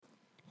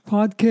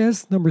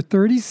Podcast number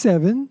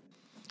 37,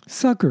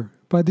 Sucker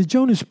by the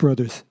Jonas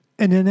Brothers,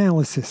 an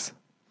analysis.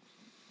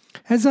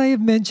 As I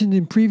have mentioned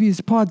in previous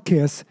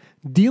podcasts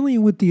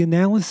dealing with the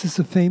analysis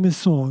of famous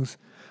songs,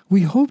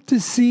 we hope to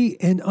see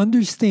and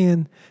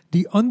understand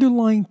the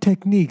underlying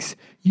techniques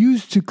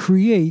used to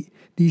create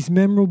these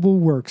memorable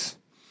works.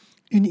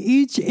 In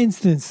each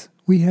instance,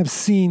 we have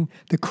seen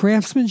the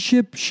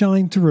craftsmanship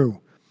shine through.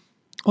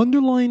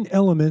 Underlying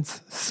elements,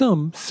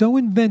 some so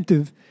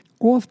inventive,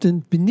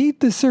 often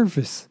beneath the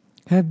surface,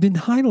 have been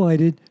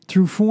highlighted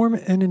through form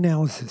and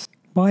analysis.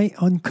 By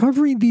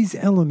uncovering these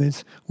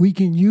elements, we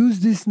can use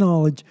this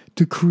knowledge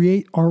to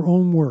create our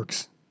own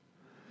works.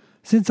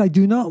 Since I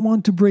do not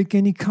want to break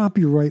any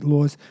copyright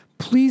laws,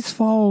 please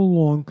follow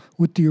along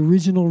with the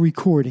original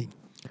recording.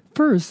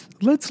 First,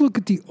 let's look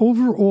at the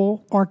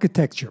overall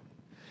architecture.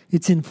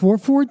 It's in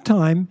 4/4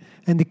 time,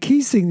 and the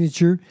key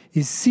signature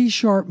is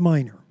C-sharp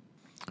minor.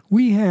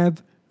 We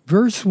have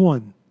verse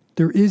 1.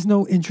 There is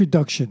no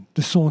introduction.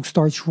 The song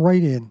starts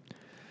right in.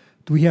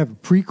 We have a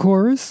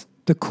pre-chorus,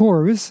 the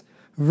chorus,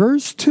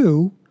 verse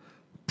 2,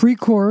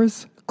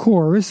 pre-chorus,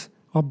 chorus,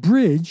 a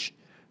bridge,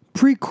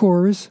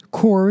 pre-chorus,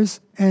 chorus,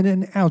 and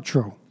an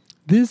outro.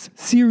 This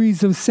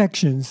series of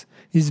sections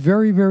is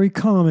very, very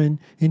common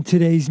in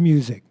today's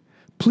music.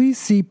 Please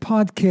see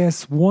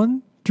podcasts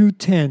 1 through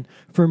 10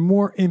 for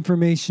more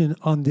information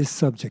on this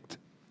subject.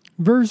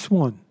 Verse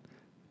 1.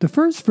 The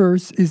first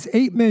verse is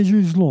 8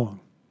 measures long.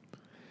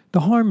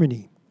 The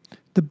harmony.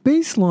 The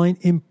bass line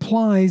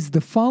implies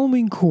the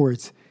following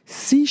chords: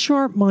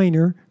 C-sharp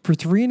minor for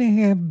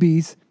 3.5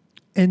 beats,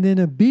 and then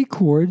a B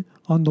chord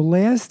on the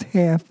last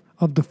half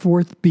of the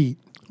 4th beat.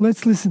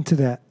 Let's listen to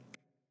that.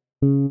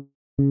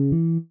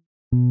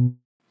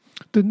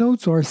 The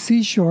notes are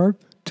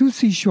C-sharp, 2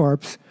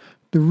 C-sharps,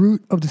 the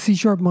root of the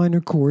C-sharp minor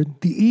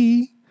chord, the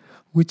E,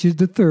 which is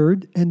the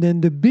 3rd, and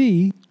then the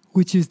B,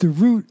 which is the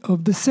root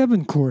of the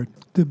 7th chord,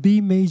 the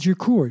B major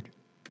chord.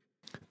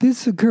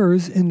 This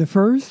occurs in the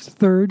 1st,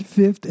 3rd,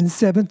 5th, and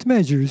 7th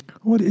measures.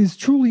 What is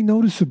truly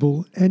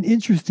noticeable and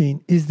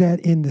interesting is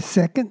that in the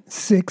 2nd,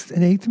 6th,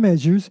 and 8th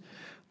measures,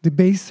 the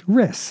bass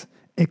rests,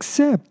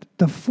 except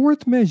the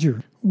 4th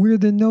measure, where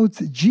the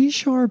notes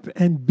G-sharp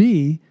and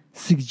B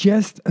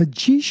suggest a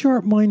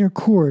G-sharp minor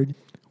chord,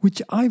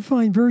 which I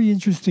find very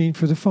interesting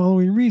for the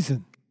following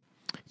reason.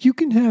 You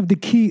can have the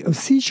key of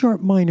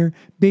C-sharp minor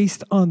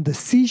based on the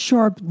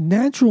C-sharp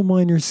natural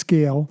minor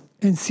scale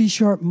and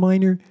C-sharp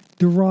minor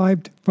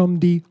derived from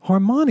the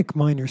harmonic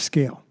minor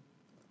scale.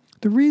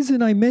 The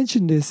reason I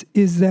mention this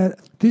is that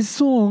this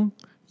song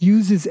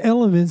uses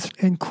elements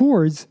and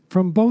chords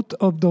from both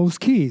of those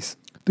keys.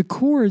 The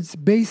chords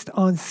based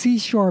on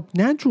C-sharp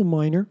natural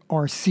minor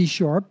are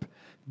C-sharp,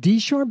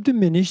 D-sharp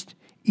diminished,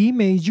 E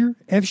major,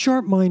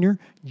 F-sharp minor,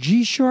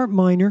 G-sharp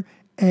minor,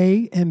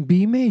 A, and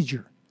B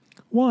major.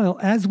 While,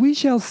 as we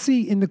shall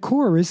see in the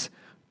chorus,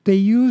 they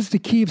use the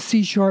key of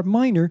C-sharp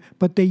minor,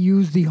 but they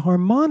use the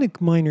harmonic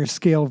minor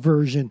scale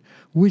version,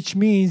 which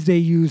means they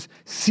use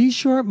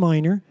C-sharp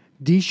minor,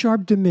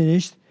 D-sharp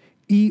diminished,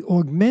 E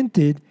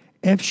augmented,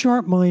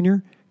 F-sharp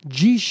minor,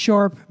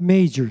 G-sharp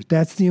major,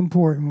 that's the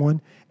important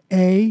one,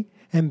 A,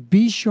 and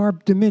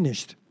B-sharp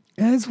diminished.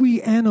 As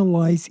we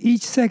analyze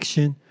each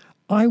section,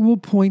 I will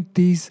point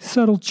these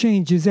subtle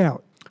changes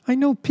out. I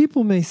know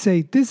people may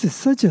say this is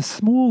such a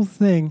small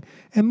thing,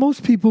 and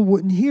most people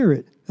wouldn't hear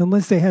it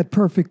unless they had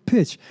perfect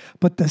pitch.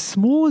 But the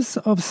smallest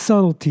of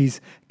subtleties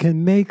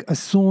can make a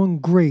song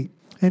great.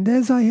 And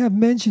as I have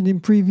mentioned in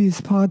previous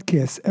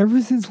podcasts,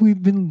 ever since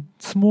we've been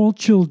small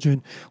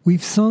children,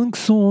 we've sung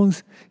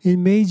songs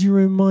in major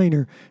and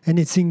minor, and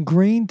it's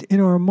ingrained in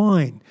our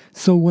mind.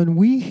 So when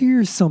we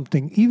hear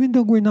something, even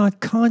though we're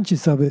not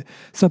conscious of it,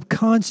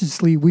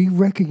 subconsciously we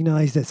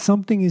recognize that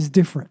something is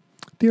different.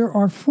 There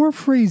are 4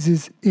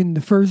 phrases in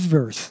the first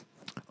verse.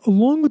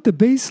 Along with the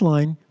bass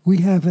line, we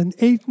have an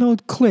 8th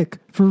note click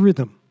for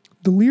rhythm.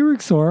 The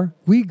lyrics are,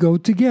 "We go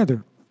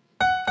together."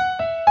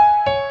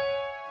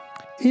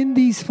 In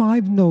these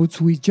 5 notes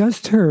we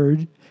just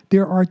heard,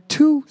 there are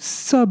 2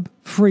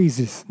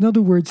 sub-phrases. In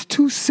other words,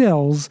 2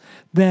 cells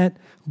that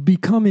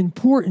become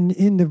important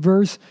in the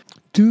verse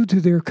due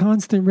to their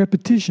constant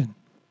repetition.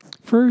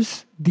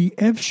 First, the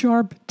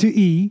F-sharp to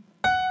E,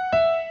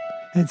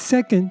 and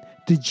second,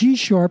 the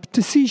G-sharp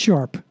to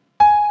C-sharp.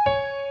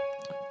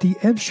 The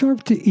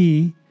F-sharp to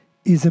E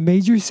is a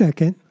major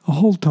second, a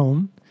whole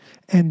tone,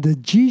 and the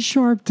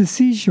G-sharp to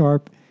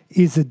C-sharp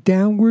is a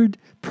downward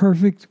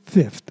perfect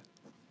 5th.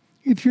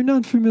 If you're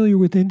not familiar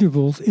with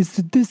intervals, it's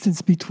the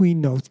distance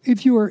between notes.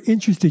 If you are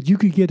interested, you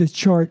could get a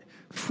chart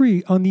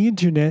free on the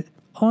internet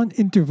on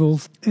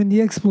intervals and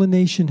the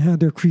explanation how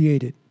they're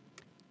created.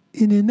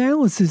 In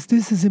analysis,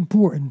 this is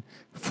important,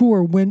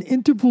 for when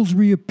intervals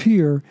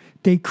reappear,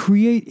 they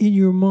create in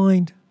your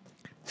mind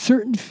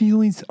certain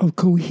feelings of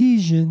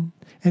cohesion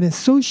and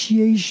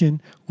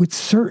association with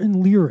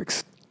certain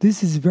lyrics.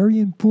 This is very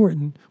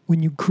important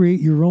when you create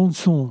your own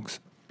songs.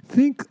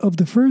 Think of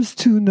the first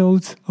 2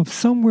 notes of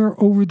Somewhere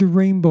Over the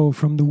Rainbow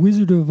from The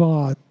Wizard of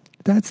Oz.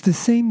 That's the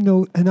same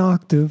note an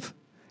octave,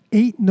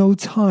 8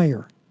 notes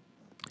higher.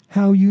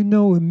 how you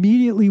know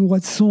immediately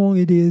what song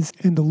it is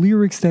and the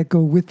lyrics that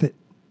go with it.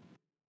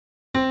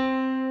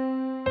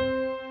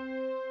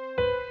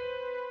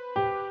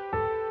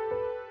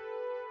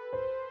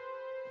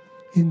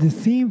 In the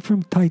theme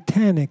from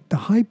Titanic, the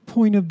high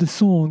point of the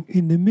song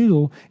in the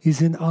middle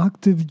is an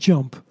octave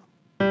jump.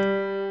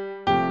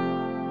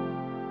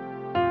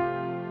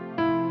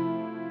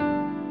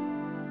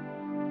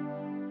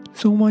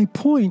 So my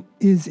point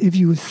is, if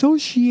you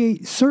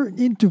associate certain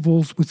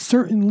intervals with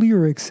certain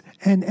lyrics,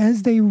 and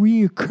as they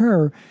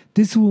reoccur,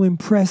 this will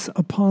impress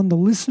upon the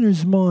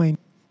listener's mind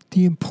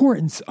the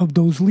importance of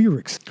those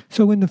lyrics.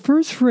 So in the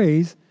first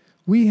phrase,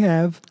 we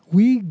have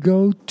 "we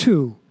go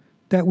to."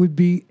 That would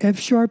be F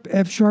sharp,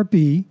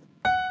 E.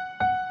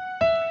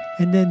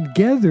 And then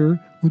together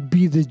would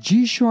be the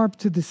G sharp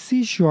to the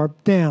C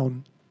sharp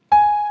down.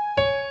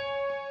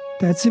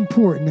 That's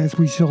important, as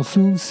we shall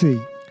soon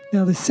see.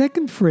 Now the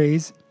second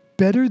phrase,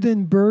 "better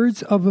than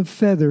birds of a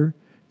feather,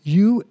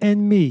 you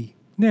and me."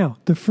 Now,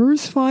 the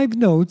first 5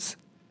 notes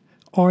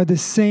are the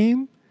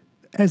same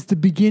as the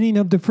beginning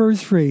of the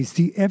first phrase,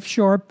 the F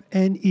sharp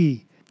and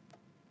E.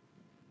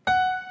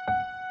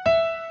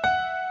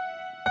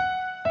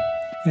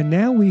 And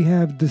now we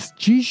have this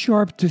G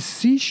sharp to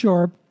C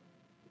sharp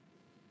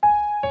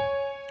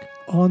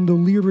on the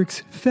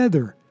lyrics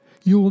feather.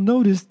 You will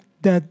notice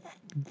that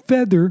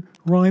feather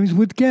rhymes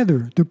with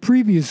gather, the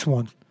previous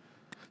one.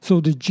 So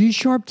the G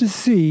sharp to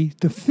C,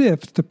 the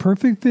fifth, the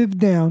perfect fifth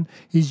down,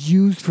 is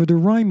used for the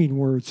rhyming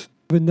words.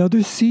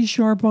 Another C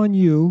sharp on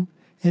you,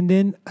 and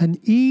then an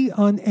E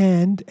on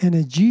and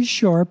a G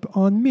sharp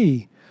on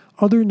me.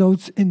 Other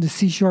notes in the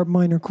C sharp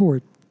minor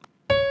chord.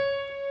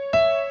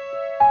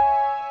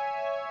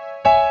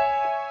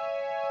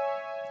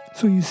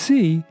 So you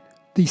see,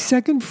 the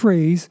second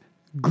phrase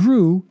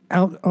grew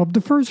out of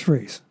the first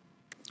phrase.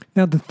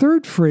 Now the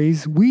third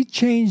phrase, "we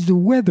changed the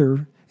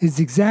weather," is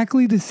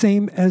exactly the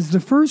same as the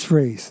first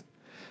phrase.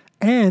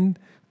 And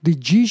the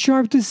G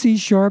sharp to C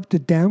sharp, the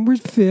downward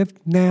fifth,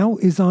 now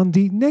is on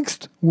the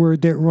next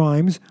word that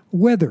rhymes,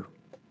 weather.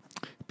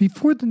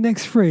 Before the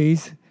next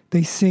phrase,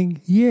 they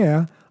sing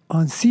 "yeah"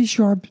 on C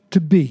sharp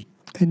to B,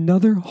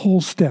 another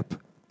whole step.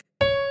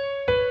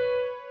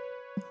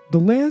 The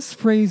last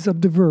phrase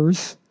of the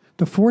verse,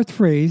 the fourth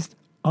phrase,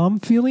 "I'm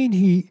feeling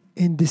heat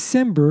in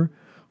December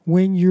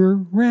when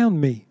you're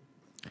round me."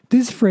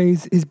 This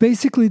phrase is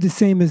basically the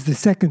same as the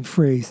second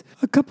phrase.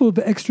 A couple of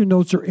extra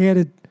notes are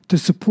added to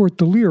support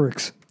the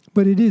lyrics,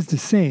 but it is the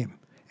same.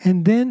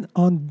 And then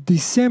on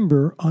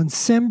December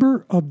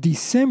of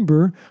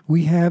December,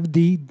 we have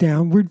the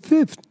downward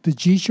fifth, the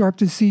G sharp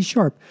to C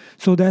sharp.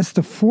 So that's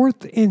the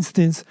fourth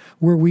instance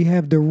where we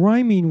have the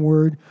rhyming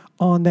word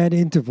on that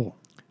interval.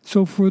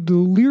 So for the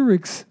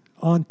lyrics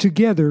on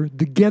together,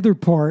 the together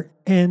part,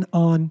 and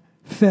on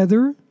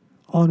feather,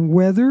 on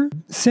weather,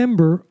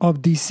 December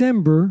of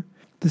December,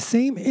 the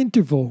same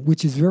interval,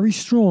 which is very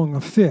strong,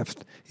 a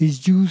fifth,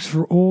 is used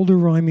for all the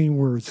rhyming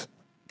words.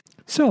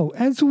 So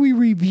as we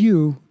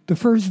review the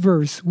first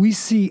verse, we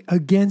see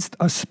against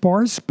a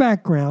sparse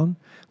background,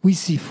 we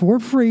see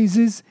 4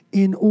 phrases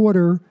in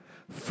order.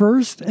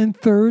 First and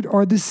third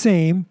are the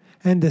same,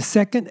 and the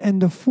second and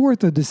the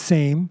fourth are the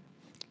same.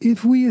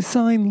 If we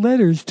assign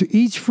letters to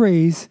each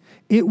phrase,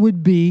 it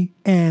would be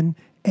an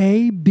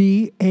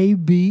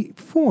A-B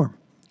form.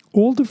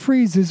 All the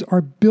phrases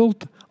are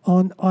built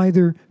on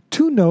either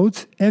 2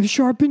 notes, F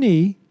sharp and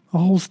E, a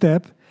whole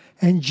step,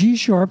 and G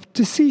sharp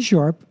to C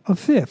sharp, a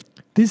fifth.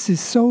 This is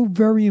so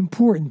very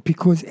important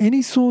because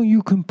any song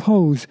you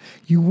compose,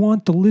 you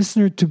want the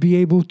listener to be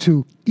able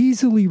to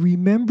easily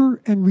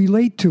remember and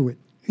relate to it.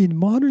 In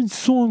modern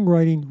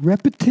songwriting,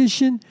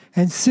 repetition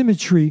and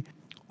symmetry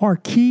are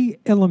key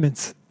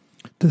elements.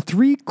 The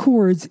 3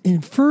 chords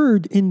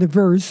inferred in the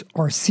verse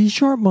are C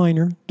sharp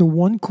minor, the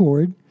 1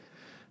 chord,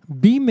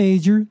 B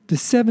major, the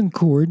 7th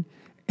chord,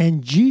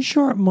 and G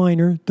sharp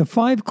minor, the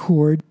 5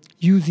 chord,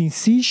 using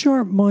C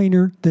sharp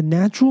minor, the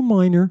natural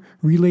minor,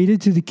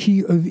 related to the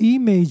key of E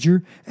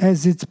major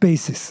as its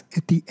basis.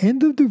 At the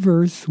end of the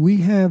verse, we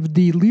have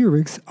the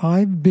lyrics,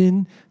 "I've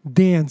been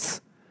dance,"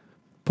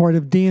 part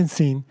of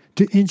dancing,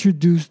 to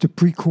introduce the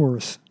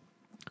pre-chorus.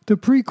 The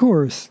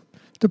pre-chorus.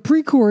 The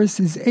pre-chorus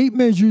is 8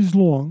 measures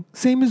long,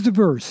 same as the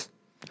verse.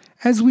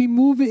 As we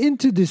move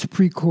into this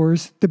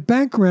pre-chorus, the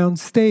background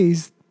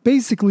stays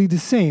basically the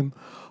same,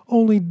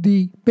 only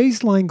the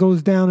bass line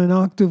goes down an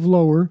octave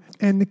lower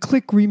and the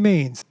click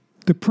remains.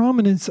 The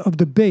prominence of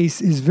the bass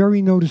is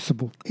very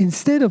noticeable.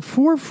 Instead of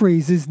 4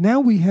 phrases,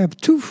 now we have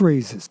 2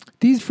 phrases.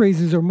 These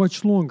phrases are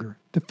much longer.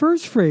 The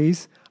first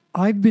phrase,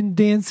 "I've been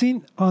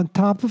dancing on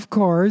top of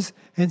cars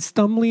and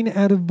stumbling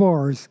out of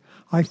bars.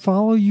 I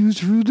follow you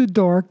through the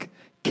dark,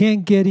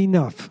 can't get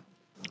enough."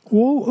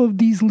 All of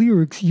these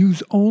lyrics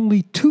use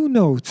only 2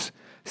 notes,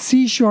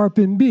 C sharp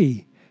and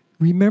B.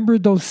 Remember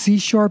those C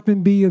sharp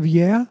and B of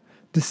 "yeah"?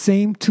 The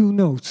same 2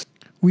 notes.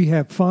 We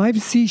have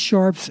 5 C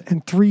sharps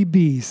and 3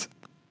 Bs.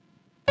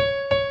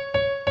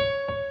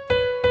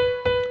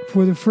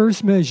 For the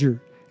first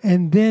measure,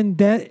 and then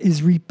that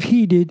is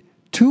repeated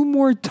 2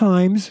 more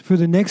times for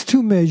the next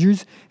 2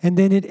 measures, and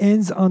then it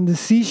ends on the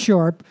C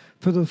sharp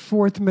for the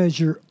 4th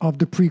measure of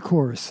the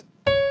pre-chorus.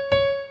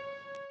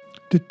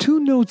 The 2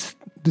 notes,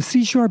 the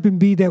C sharp and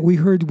B, that we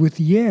heard with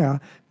yeah,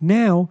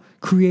 now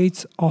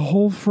creates a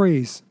whole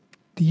phrase.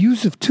 The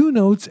use of 2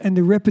 notes and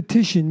the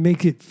repetition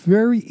make it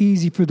very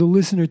easy for the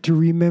listener to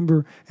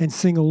remember and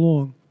sing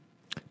along.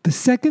 The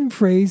second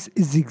phrase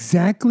is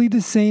exactly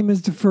the same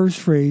as the first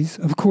phrase,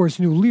 of course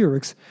new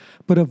lyrics,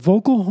 but a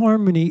vocal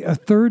harmony a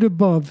third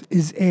above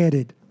is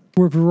added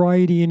for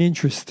variety and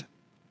interest.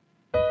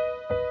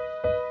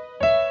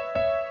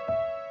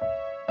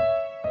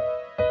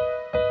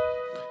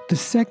 The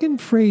second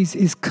phrase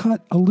is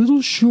cut a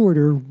little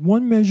shorter,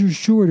 1 measure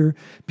shorter,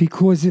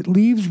 because it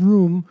leaves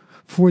room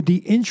for the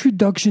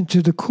introduction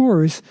to the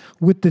chorus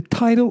with the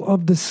title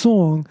of the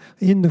song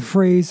in the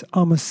phrase,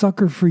 I'm a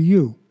sucker for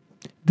you.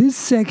 This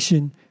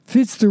section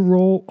fits the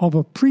role of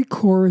a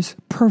pre-chorus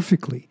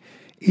perfectly.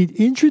 It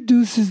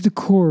introduces the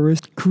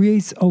chorus,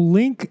 creates a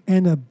link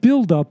and a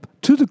build-up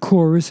to the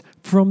chorus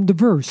from the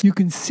verse. You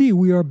can see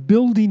we are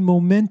building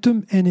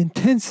momentum and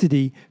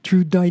intensity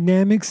through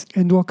dynamics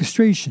and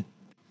orchestration.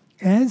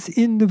 As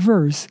in the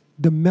verse,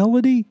 the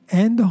melody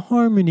and the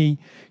harmony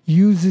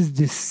uses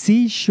the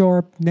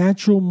C-sharp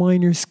natural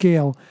minor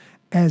scale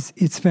as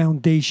its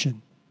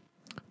foundation.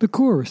 The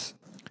chorus.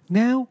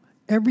 Now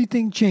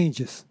everything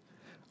changes.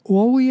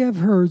 All we have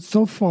heard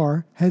so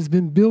far has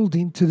been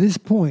building to this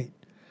point.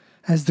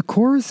 As the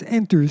chorus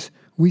enters,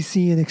 we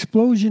see an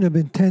explosion of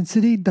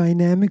intensity,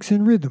 dynamics,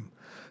 and rhythm.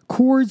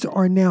 Chords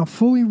are now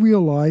fully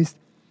realized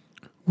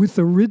with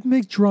the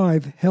rhythmic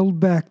drive held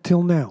back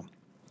till now.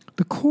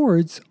 The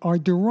chords are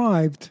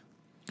derived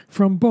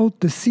from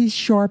both the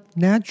C-sharp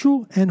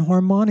natural and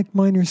harmonic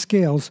minor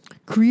scales,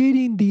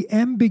 creating the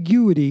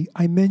ambiguity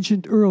I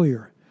mentioned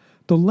earlier.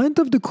 The length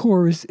of the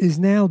chorus is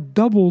now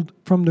doubled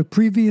from the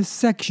previous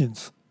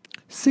sections.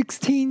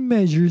 16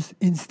 measures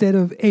instead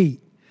of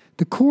 8.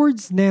 The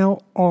chords now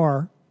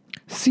are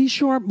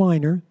C-sharp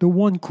minor, the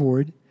 1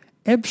 chord,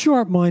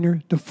 F-sharp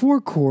minor, the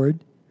 4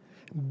 chord,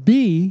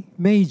 B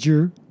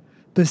major,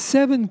 the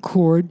 7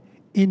 chord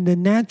in the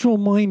natural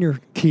minor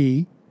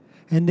key,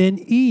 and then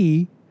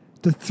E,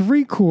 the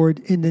 3 chord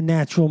in the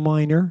natural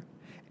minor,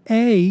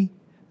 A,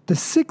 the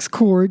 6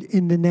 chord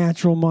in the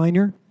natural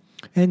minor,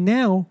 and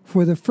now,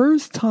 for the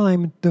first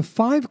time, the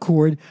 5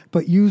 chord,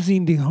 but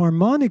using the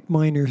harmonic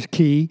minor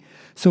key,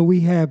 so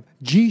we have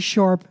G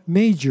sharp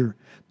major,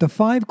 the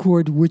 5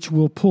 chord which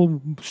will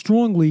pull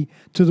strongly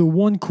to the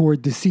 1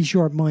 chord, the C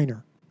sharp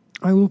minor.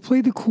 I will play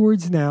the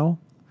chords now,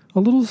 a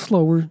little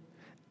slower,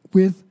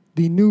 with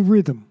the new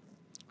rhythm.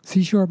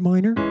 C sharp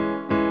minor,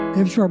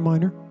 F sharp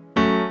minor,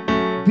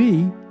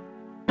 B,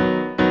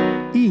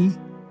 E,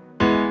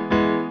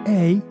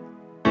 A,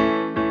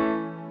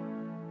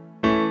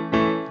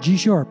 G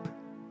sharp.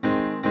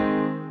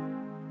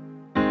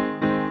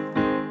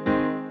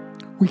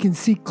 We can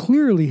see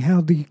clearly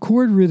how the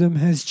chord rhythm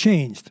has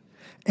changed,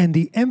 and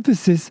the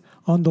emphasis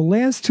on the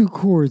last 2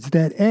 chords,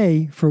 that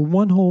A for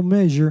 1 whole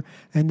measure,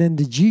 and then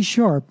the G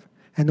sharp,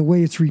 and the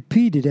way it's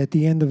repeated at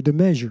the end of the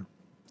measure.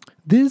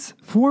 This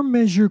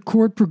 4-measure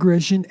chord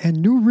progression and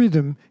new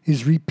rhythm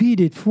is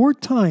repeated 4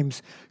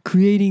 times,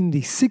 creating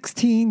the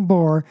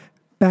 16-bar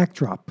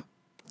backdrop.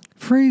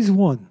 Phrase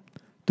 1.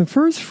 The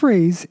first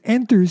phrase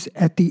enters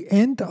at the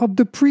end of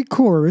the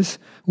pre-chorus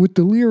with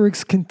the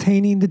lyrics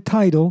containing the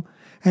title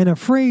and a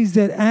phrase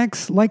that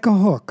acts like a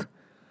hook.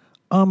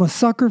 I'm a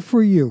sucker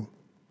for you.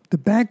 The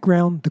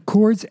background, the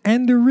chords,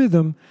 and the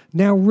rhythm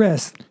now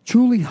rest,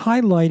 truly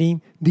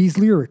highlighting these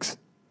lyrics.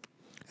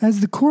 As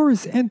the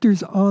chorus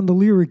enters on the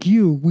lyric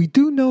you, we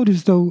do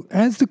notice, though,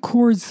 as the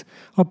chords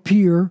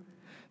appear,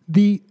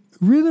 the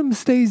rhythm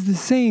stays the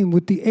same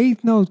with the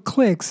 8th note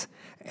clicks,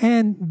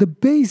 and the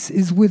bass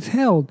is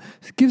withheld.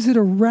 It gives it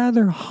a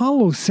rather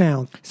hollow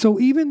sound.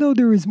 So even though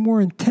there is more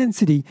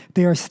intensity,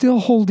 they are still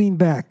holding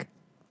back.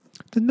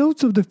 The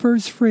notes of the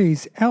first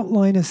phrase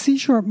outline a C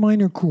sharp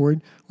minor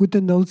chord with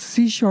the notes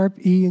C sharp,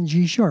 E, and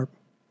G sharp.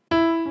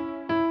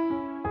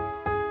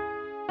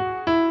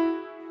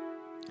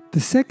 The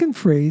second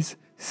phrase,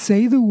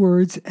 say the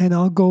words and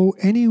I'll go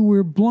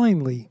anywhere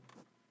blindly.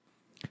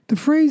 The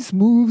phrase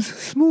moves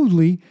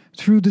smoothly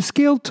through the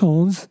scale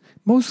tones,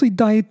 mostly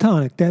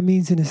diatonic, that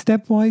means in a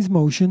stepwise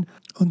motion,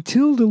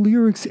 until the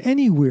lyrics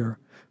anywhere.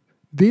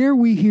 There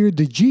we hear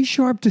the G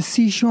sharp to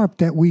C sharp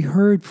that we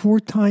heard 4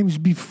 times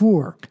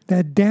before,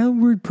 that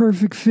downward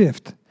perfect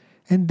 5th.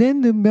 And then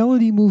the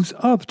melody moves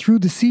up through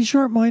the C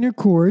sharp minor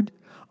chord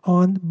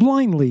on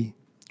blindly.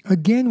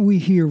 Again we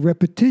hear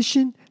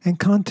repetition and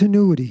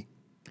continuity.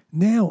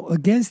 Now,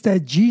 against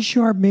that G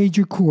sharp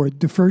major chord,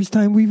 the first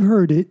time we've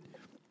heard it,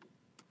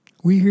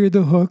 we hear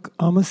the hook,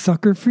 I'm a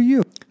sucker for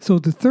you. So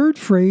the third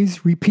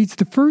phrase repeats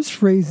the first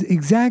phrase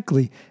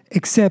exactly,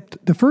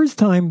 except the first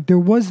time there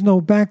was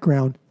no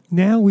background.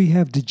 Now we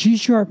have the G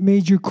sharp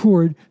major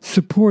chord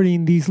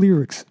supporting these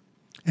lyrics.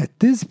 At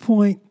this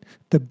point,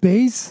 the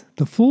bass,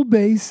 the full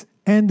bass,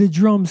 and the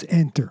drums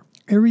enter.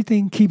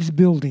 Everything keeps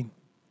building.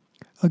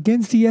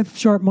 Against the F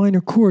sharp minor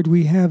chord,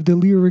 we have the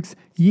lyrics,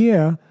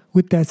 yeah,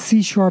 with that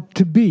C sharp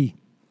to B.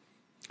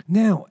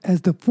 Now,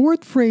 as the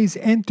fourth phrase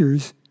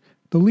enters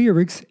the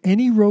lyrics,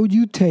 any road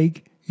you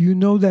take, you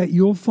know that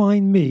you'll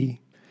find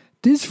me.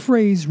 This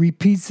phrase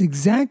repeats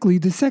exactly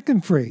the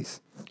second phrase.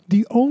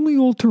 The only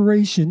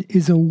alteration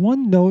is a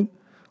one-note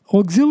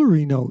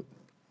auxiliary note.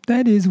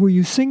 That is where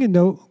you sing a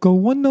note, go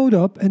one note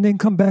up, and then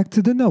come back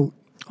to the note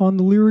on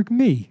the lyric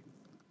me.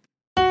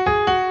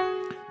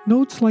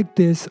 Notes like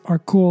this are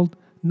called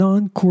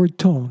non-chord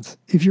tones.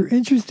 If you're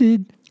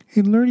interested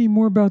in learning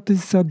more about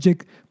this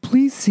subject,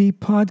 please see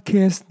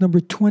podcast number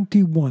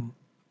 21.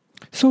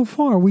 So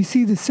far, we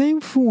see the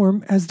same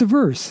form as the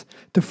verse.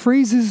 The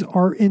phrases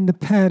are in the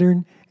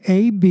pattern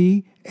A,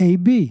 B, A,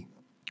 B.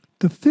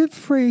 The fifth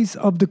phrase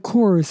of the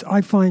chorus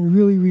I find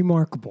really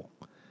remarkable.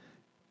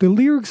 The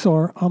lyrics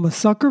are, I'm a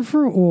sucker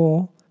for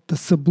all the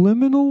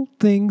subliminal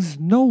things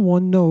no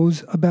one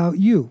knows about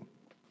you.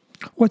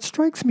 What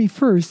strikes me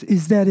first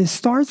is that it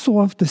starts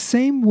off the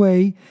same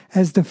way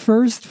as the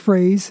first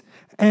phrase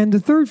and the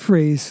third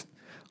phrase,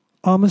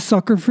 I'm a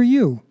sucker for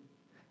you,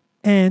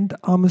 and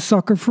I'm a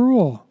sucker for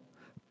all.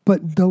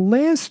 But the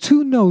last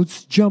two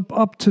notes jump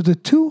up to the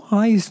two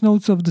highest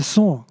notes of the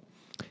song.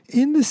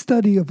 In the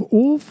study of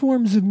all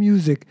forms of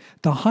music,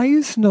 the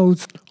highest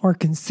notes are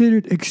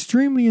considered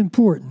extremely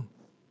important.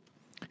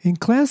 In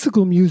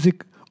classical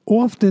music,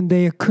 often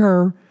they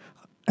occur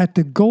at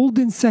the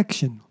golden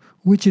section,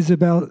 which is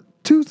about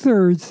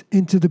 2/3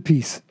 into the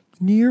piece,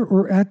 near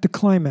or at the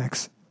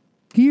climax.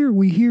 Here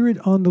we hear it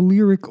on the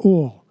lyric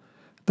all.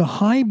 The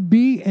high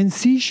B and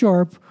C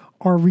sharp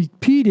are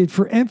repeated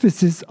for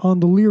emphasis on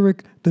the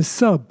lyric, the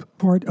sub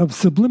part of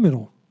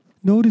subliminal.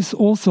 Notice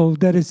also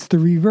that it's the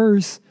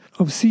reverse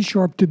of C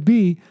sharp to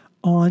B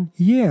on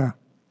yeah.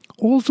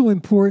 Also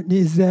important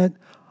is that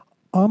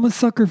I'm a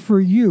sucker for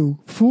you.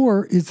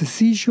 4 is the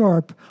C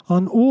sharp.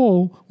 On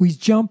all, we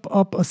jump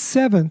up a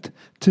seventh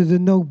to the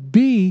note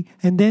B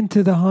and then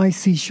to the high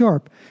C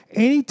sharp.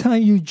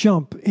 Anytime you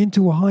jump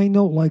into a high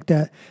note like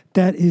that,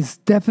 that is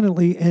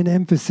definitely an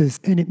emphasis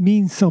and it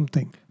means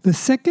something. The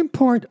second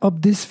part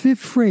of this fifth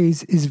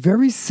phrase is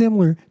very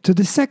similar to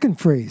the second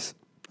phrase,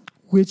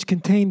 which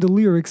contained the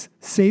lyrics,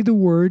 say the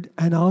word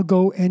and I'll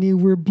go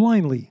anywhere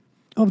blindly,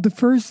 of the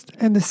first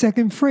and the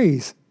second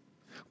phrase.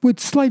 With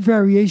slight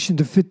variation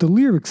to fit the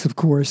lyrics, of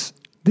course.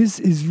 This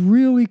is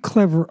really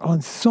clever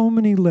on so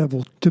many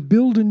levels to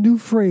build a new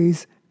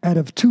phrase out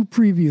of two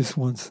previous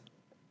ones.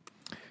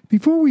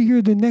 Before we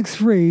hear the next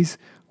phrase,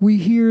 we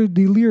hear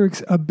the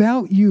lyrics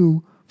about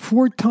you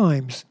 4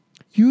 times,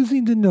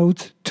 using the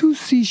notes 2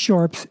 C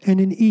sharps and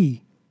an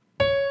E.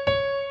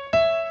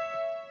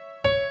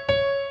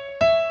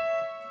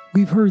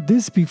 We've heard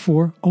this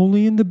before,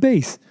 only in the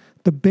bass.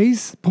 The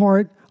bass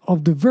part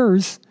of the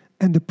verse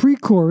and the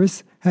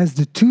pre-chorus has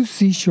the 2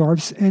 C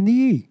sharps and the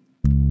E.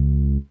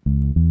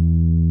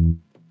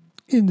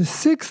 In the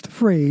sixth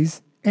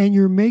phrase, and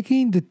you're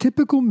making the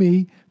typical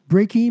me,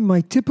 breaking my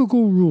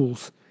typical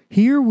rules.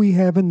 Here we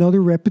have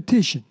another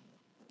repetition,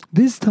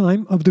 this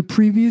time of the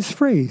previous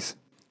phrase,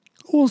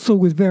 also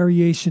with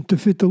variation to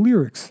fit the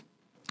lyrics.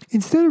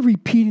 Instead of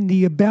repeating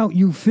the about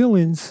you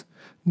fill-ins,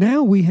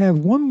 now we have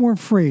one more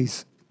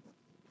phrase.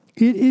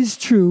 It is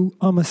true,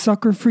 I'm a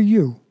sucker for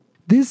you.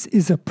 This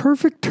is a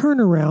perfect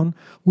turnaround,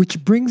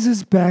 which brings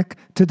us back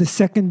to the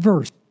second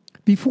verse.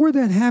 Before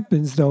that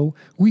happens, though,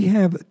 we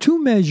have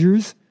 2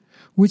 measures,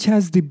 which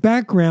has the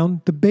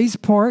background, the bass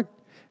part,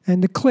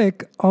 and the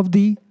click of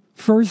the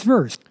first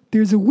verse.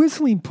 There's a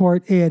whistling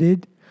part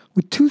added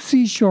with 2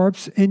 C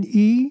sharps, an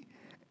E,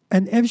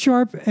 an F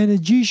sharp, and a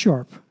G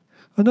sharp.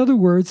 In other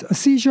words, a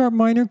C sharp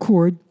minor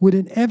chord with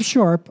an F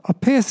sharp, a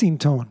passing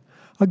tone.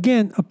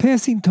 Again, a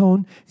passing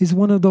tone is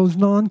one of those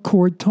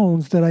non-chord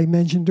tones that I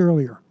mentioned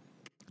earlier.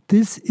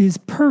 This is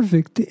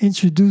perfect to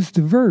introduce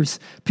the verse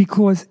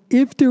because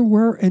if there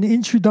were an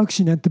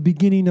introduction at the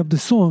beginning of the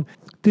song,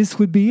 this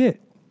would be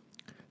it.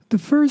 The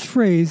first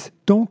phrase,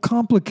 don't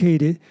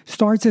complicate it,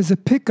 starts as a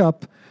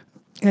pickup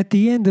at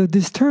the end of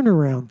this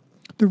turnaround.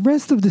 The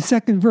rest of the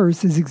second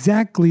verse is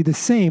exactly the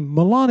same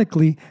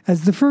melodically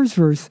as the first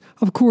verse,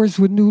 of course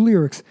with new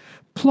lyrics.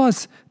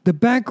 Plus, the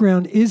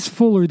background is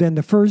fuller than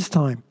the first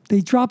time.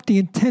 They drop the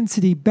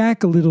intensity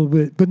back a little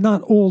bit, but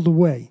not all the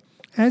way.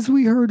 As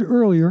we heard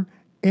earlier,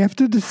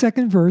 after the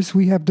second verse,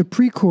 we have the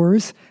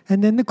pre-chorus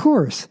and then the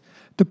chorus.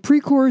 The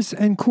pre-chorus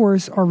and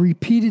chorus are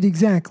repeated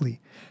exactly.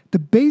 The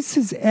bass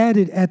is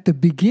added at the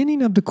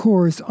beginning of the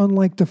chorus,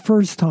 unlike the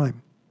first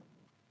time.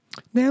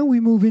 Now we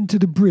move into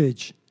the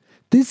bridge.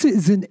 This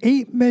is an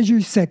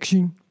 8-measure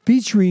section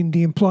featuring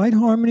the implied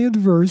harmony of the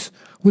verse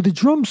with a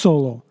drum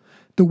solo.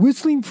 The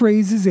whistling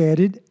phrase is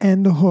added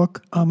and the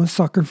hook, I'm a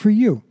sucker for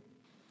you.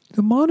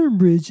 The modern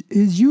bridge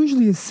is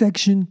usually a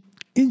section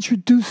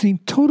introducing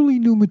totally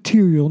new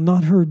material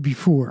not heard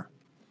before.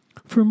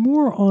 For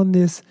more on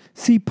this,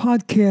 see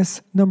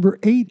podcasts number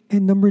 8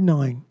 and number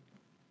 9.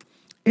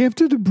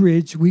 After the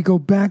bridge, we go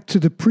back to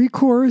the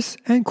pre-chorus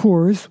and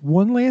chorus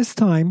one last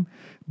time,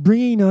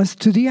 bringing us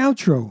to the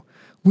outro,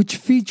 which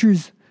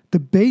features the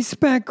bass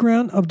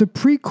background of the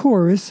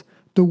pre-chorus,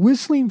 the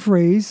whistling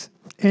phrase,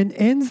 and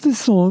ends the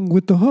song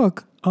with the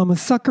hook, I'm a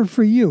sucker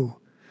for you.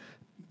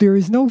 There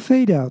is no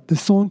fade out. The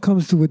song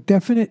comes to a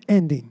definite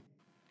ending.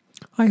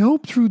 I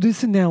hope through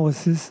this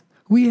analysis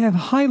we have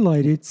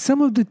highlighted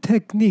some of the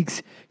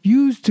techniques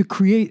used to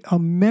create a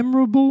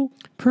memorable,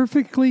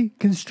 perfectly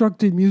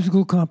constructed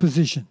musical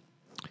composition.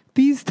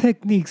 These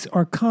techniques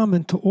are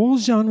common to all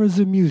genres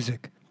of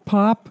music: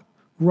 pop,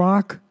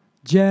 rock,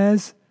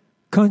 jazz,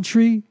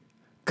 country,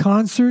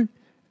 concert,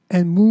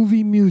 and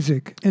movie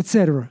music,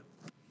 etc.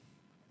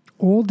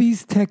 All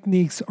these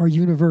techniques are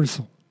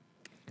universal.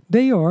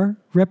 They are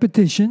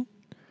repetition,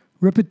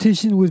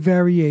 repetition with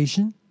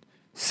variation,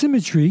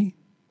 symmetry,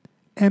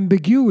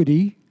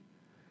 ambiguity,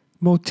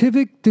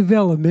 motivic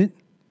development,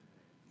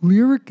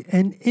 lyric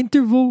and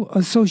interval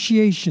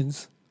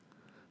associations,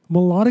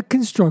 melodic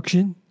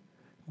construction,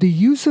 the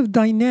use of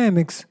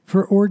dynamics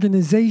for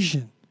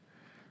organization,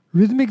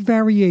 rhythmic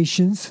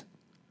variations,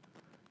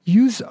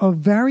 use of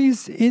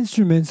various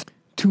instruments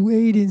to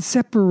aid in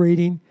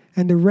separating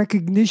and the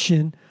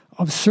recognition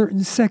of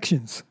certain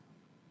sections.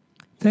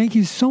 Thank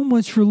you so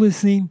much for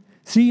listening.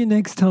 See you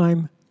next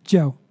time.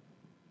 Joe.